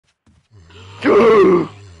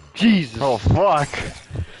Jesus. Oh, fuck.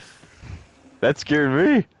 That scared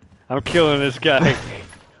me. I'm killing this guy.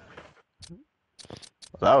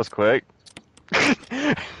 That was quick.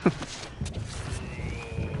 Is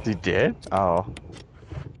he dead? Oh.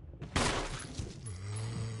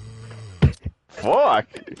 Fuck.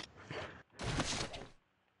 Is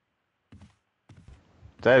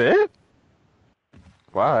that it?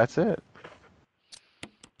 Wow, that's it.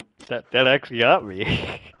 That actually got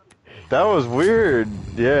me. That was weird.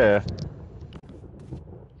 Yeah.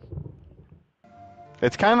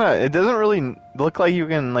 It's kind of. It doesn't really look like you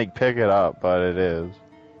can like pick it up, but it is.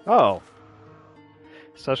 Oh.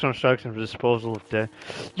 Special instructions for disposal of dead.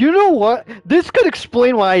 You know what? This could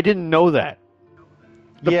explain why I didn't know that.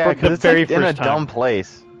 Yeah, because it's like in a time. dumb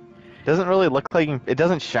place. Doesn't really look like it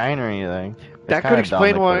doesn't shine or anything. That could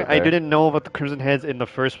explain why I didn't know about the Crimson Heads in the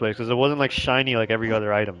first place, because it wasn't like shiny like every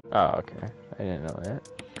other item. Oh, okay. I didn't know that.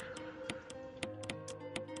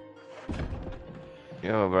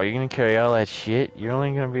 Yo, bro, you gonna carry all that shit? You're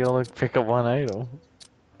only gonna be able to pick up one item.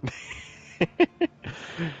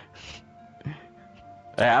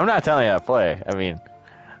 I'm not telling you how to play. I mean,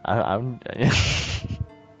 I'm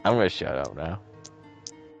I'm gonna shut up now.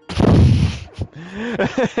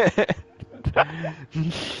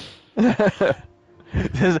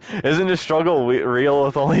 Isn't the struggle real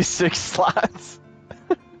with only 6 slots?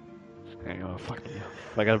 Hang on, fuck you.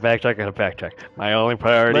 If I gotta backtrack, I gotta backtrack. My only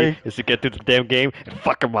priority is to get through the damn game and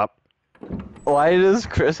fuck him up. Why does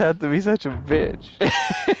Chris have to be such a bitch?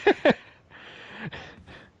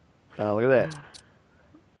 Oh, look at that.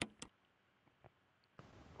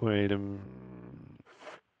 Wait a minute.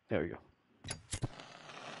 There we go.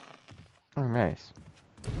 Oh, nice.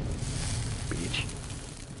 Beach.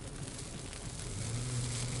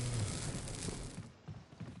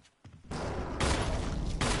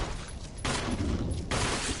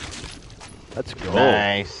 Let's go.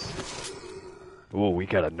 Nice. Oh, we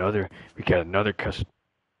got another custom.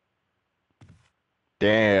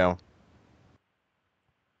 Damn.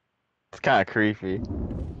 It's kind of creepy.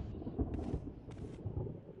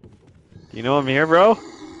 You know I'm here, bro?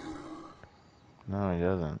 No, he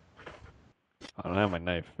doesn't. I don't have my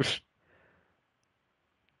knife.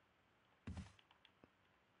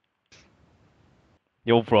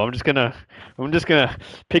 Yo, bro, I'm just gonna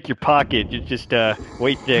pick your pocket. You just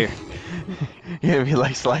wait there. You gonna be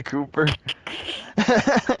like Sly Cooper?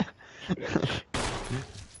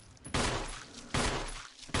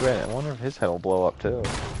 Wait, I wonder if his head will blow up too.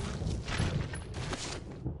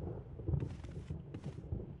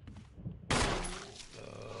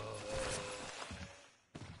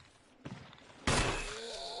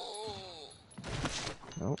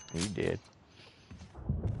 Oh, he did.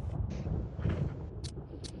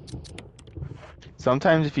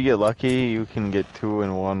 Sometimes if you get lucky, you can get 2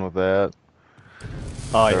 in 1 with that.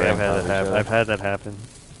 Oh yeah, I've had that happen.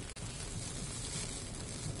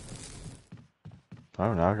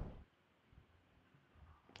 Oh no.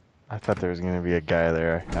 I thought there was gonna be a guy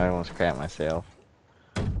there. I almost crapped myself.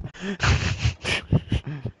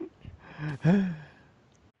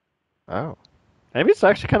 Oh. Maybe it's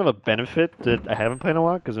actually kind of a benefit that I haven't played in a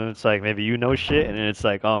while, because then it's like, maybe you know shit, and then it's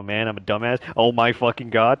like, oh man, I'm a dumbass. Oh my fucking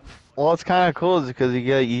god. Well, it's kind of cool because you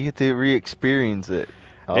get to re-experience it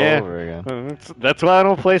all over again. That's why I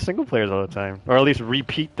don't play single players all the time, or at least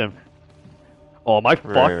repeat them. Oh my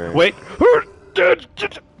fuck! Right. Wait.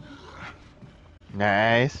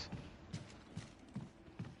 Nice.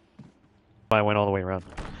 I went all the way around.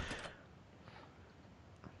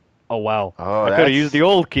 Oh wow! Oh, I could have used the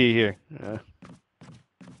old key here.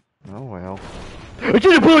 Oh well.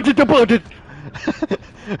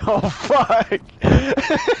 Oh fuck!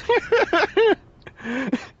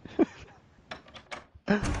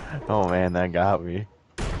 Oh man, that got me.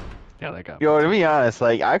 Yeah, that got me. Yo, to be honest,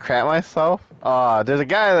 like I crap myself. There's a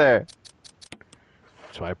guy there.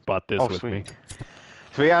 So I bought this with me.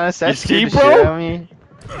 To be honest, that see, scared the shit out of me.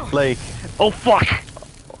 Like, oh fuck!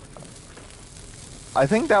 I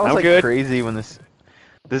think that was good. crazy when this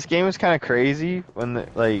game was kind of crazy when the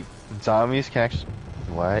like zombies can actually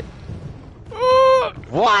what?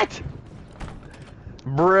 What?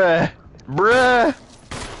 Bruh. Bruh.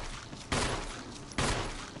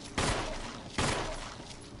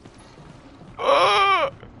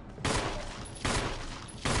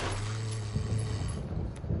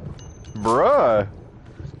 Bruh.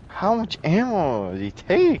 How much ammo did he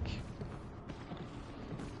take?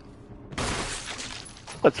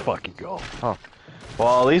 Let's fucking go. Oh.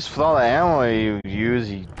 Well, at least with all the ammo he used,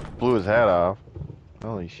 he blew his head off.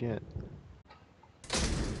 Holy shit.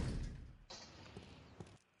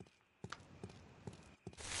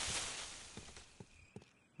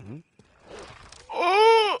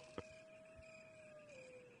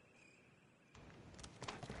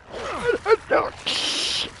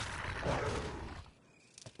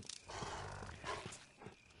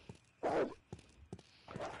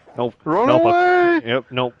 Nope. Run Nope. away! Yep.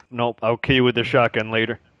 Nope. Nope. I'll kill you with the shotgun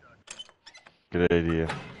later. Good idea.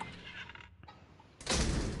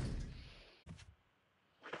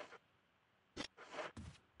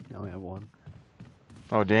 I only have one.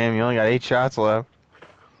 Oh damn! You only got 8 shots left.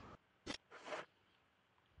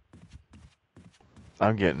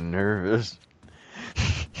 I'm getting nervous.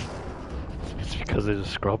 It's because there's a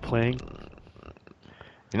scrub playing.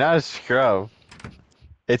 You're not a scrub.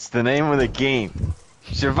 It's the name of the game.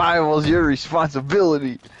 Survival is your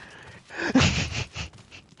responsibility.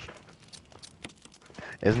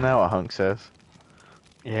 Isn't that what Hunk says?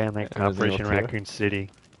 Yeah, and like In Resident Operation Evil 2? Raccoon City.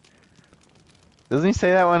 Doesn't he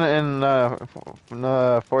say that one in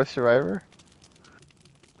Fourth Survivor?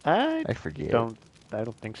 I I forget. I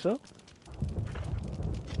don't think so.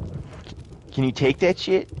 Can you take that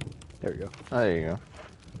shit? There we go. Oh, there you go.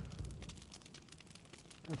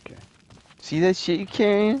 Okay. See that shit you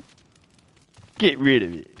carrying? Get rid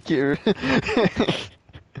of it. Get rid.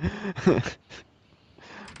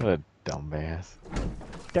 What a dumbass.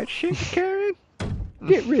 That shit you're carrying?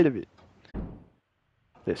 Get rid of it.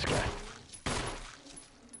 This guy.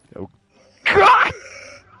 Oh God!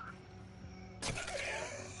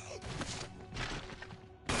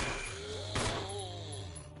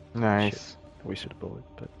 Nice. I wasted a bullet,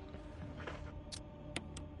 but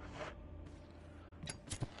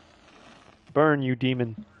burn, you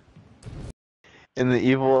demon. In the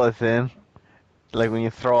Evil Within, like when you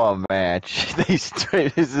throw a match, they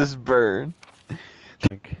straight is this burn.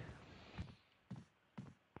 Like,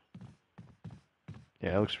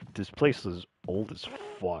 yeah, it looks. This place is old as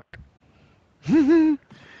fuck. It's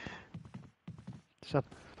not.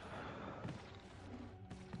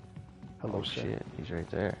 Hello, Oh sir. shit, he's right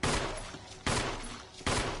there.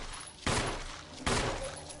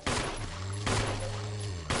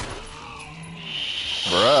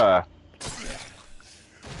 Bruh.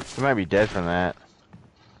 He might be dead from that.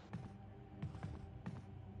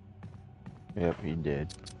 Yep, he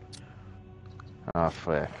did. Oh,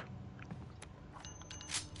 fuck.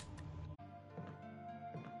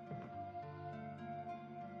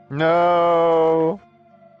 No!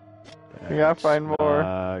 We gotta find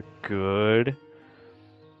more. Good.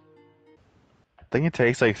 I think it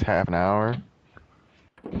takes like half an hour.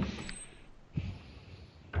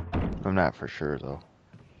 I'm not for sure though.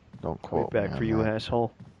 Don't I'll quote be back me for on you, that.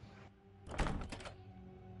 asshole.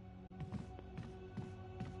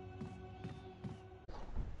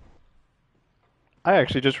 I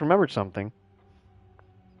actually just remembered something.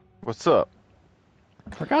 What's up?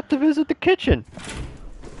 Forgot to visit the kitchen.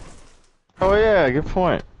 Oh yeah, good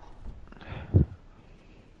point.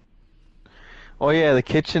 Oh yeah, the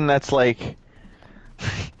kitchen that's like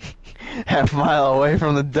half a mile away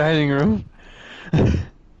from the dining room.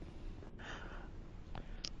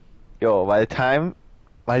 Yo, by the time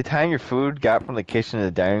your food got from the kitchen to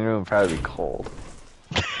the dining room, it'd probably be cold.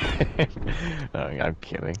 No, I'm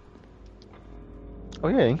kidding. Oh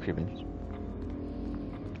yeah, increments.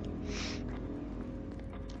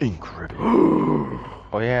 Incredible.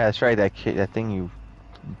 Oh yeah, that's right. That thing you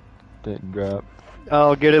didn't drop.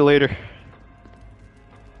 I'll get it later.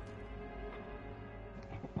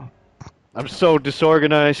 I'm so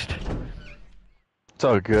disorganized. It's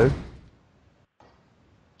all good.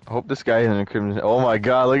 I hope this guy isn't a criminal. Oh my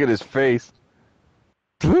god, look at his face.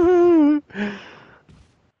 That's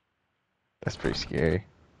pretty scary.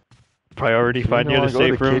 Priority, find You near wanna the go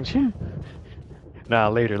to safe the room. kitchen? Nah,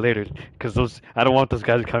 later. Cause I don't want those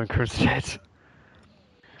guys to come in Crimson Jets.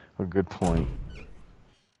 A good point.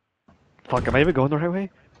 Fuck, am I even going the right way?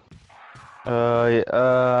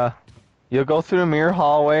 You'll go through the mirror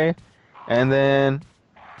hallway, and then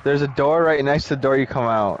there's a door right next to the door you come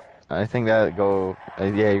out. I think that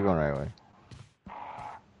yeah, you're going the right way.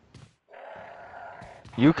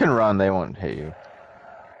 You can run, they won't hit you.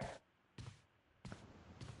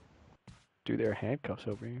 Dude, there are handcuffs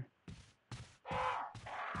over here.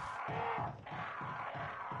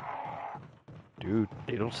 Dude,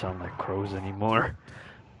 they don't sound like crows anymore.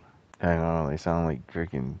 I know, they sound like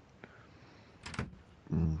freaking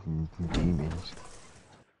demons.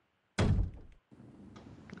 Oh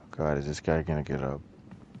god, is this guy gonna get up?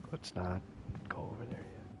 Let's not go over there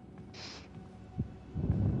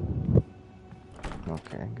yet.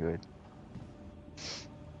 Okay, good.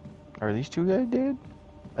 Are these two guys dead?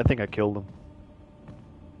 I think I killed them.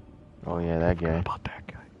 Oh yeah, that Forgot guy. about that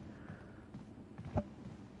guy.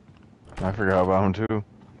 I forgot about him too.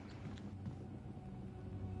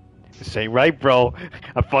 This ain't right, bro.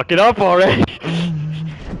 I'm fucking up already.